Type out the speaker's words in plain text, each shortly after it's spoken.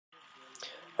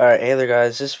Alright, hey there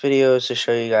guys, this video is to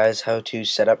show you guys how to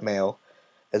set up mail.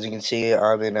 As you can see,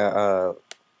 I'm in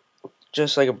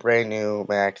just like a brand new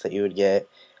Mac that you would get.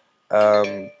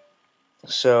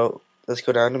 So, let's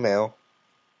go down to mail,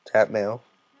 tap mail,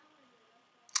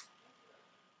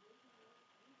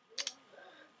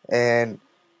 and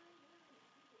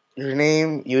your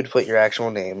name, you would put your actual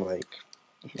name, like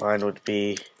mine would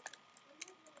be,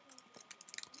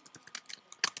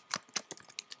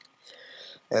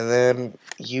 and then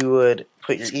you would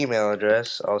put your email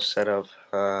address. I'll set up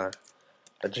a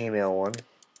Gmail one.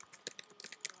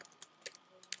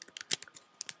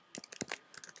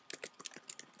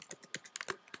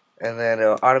 And then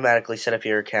it'll automatically set up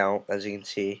your account, as you can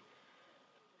see,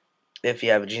 if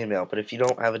you have a Gmail. But if you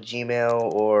don't have a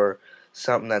Gmail or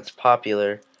something that's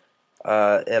popular,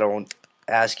 it'll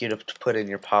ask you to put in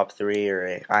your POP3 or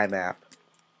a IMAP.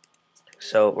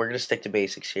 So we're going to stick to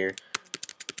basics here.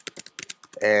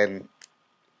 And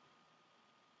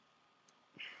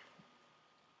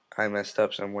I messed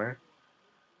up somewhere.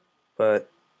 But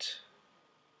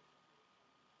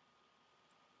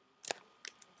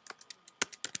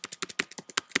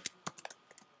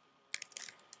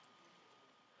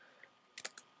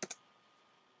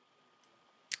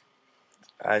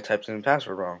I typed in the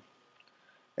password wrong.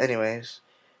 Anyways,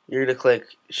 you're going to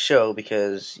click show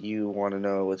because you want to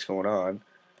know what's going on.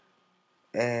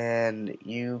 And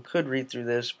you could read through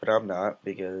this, but I'm not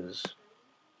because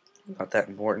it's not that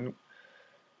important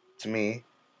to me.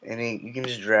 And you can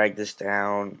just drag this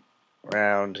down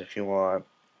around if you want.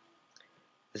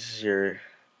 This is your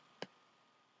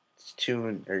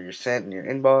your sent in your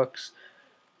inbox.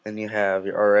 Then you have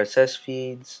your RSS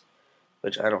feeds,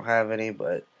 which I don't have any,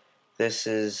 but this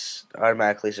is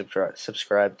automatically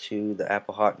subscribed to the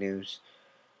Apple Hot News.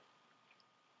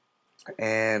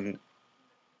 And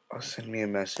I'll send me a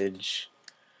message.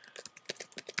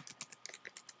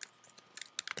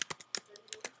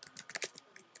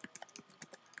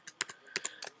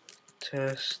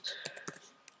 Test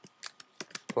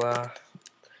blah,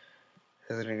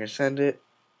 and then you're gonna send it.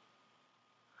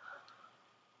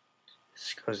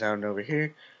 This goes down over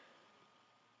here.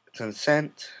 It's in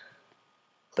sent.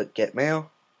 Click get mail,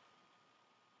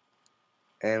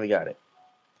 and we got it.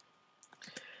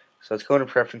 So let's go into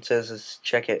preferences. Let's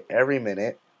check it every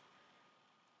minute,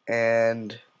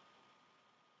 and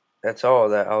that's all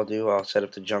that I'll do. I'll set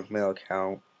up the junk mail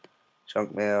account,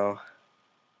 junk mail,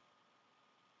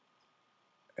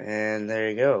 and there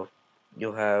you go.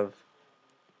 You'll have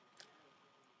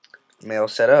mail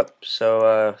set up.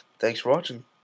 So thanks for watching.